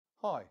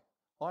Hi,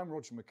 I'm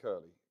Roger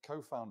McCurley,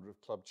 co-founder of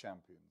Club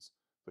Champions,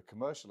 the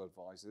commercial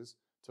advisors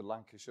to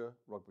Lancashire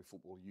Rugby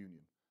Football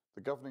Union,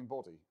 the governing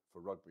body for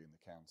rugby in the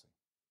county.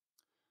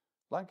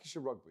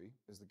 Lancashire Rugby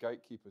is the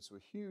gatekeeper to a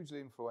hugely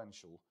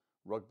influential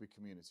rugby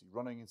community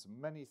running into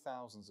many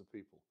thousands of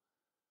people.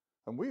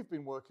 And we've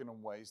been working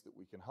on ways that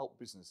we can help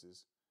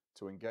businesses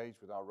to engage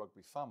with our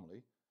rugby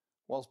family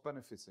whilst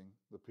benefiting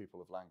the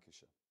people of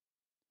Lancashire.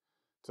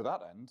 To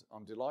that end,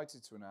 I'm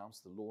delighted to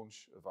announce the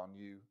launch of our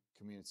new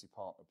Community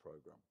Partner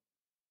Programme.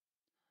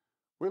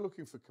 We're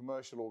looking for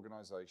commercial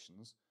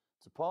organisations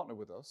to partner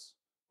with us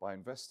by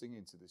investing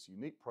into this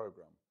unique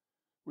programme,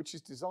 which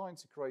is designed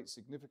to create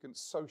significant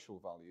social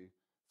value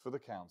for the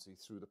county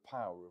through the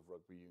power of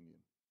rugby union.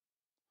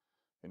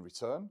 In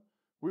return,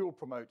 we will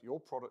promote your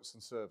products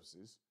and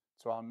services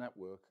to our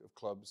network of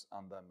clubs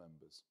and their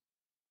members.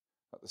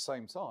 At the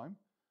same time,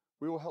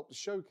 we will help to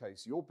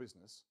showcase your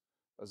business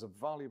as a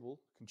valuable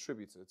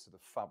contributor to the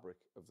fabric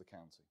of the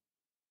county.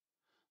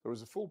 There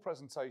is a full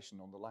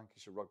presentation on the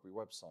Lancashire Rugby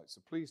website,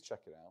 so please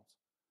check it out.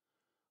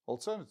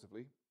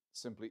 Alternatively,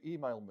 simply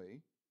email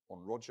me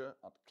on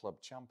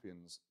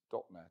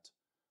roger@clubchampions.net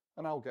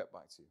and I'll get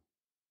back to you.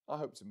 I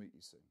hope to meet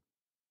you soon.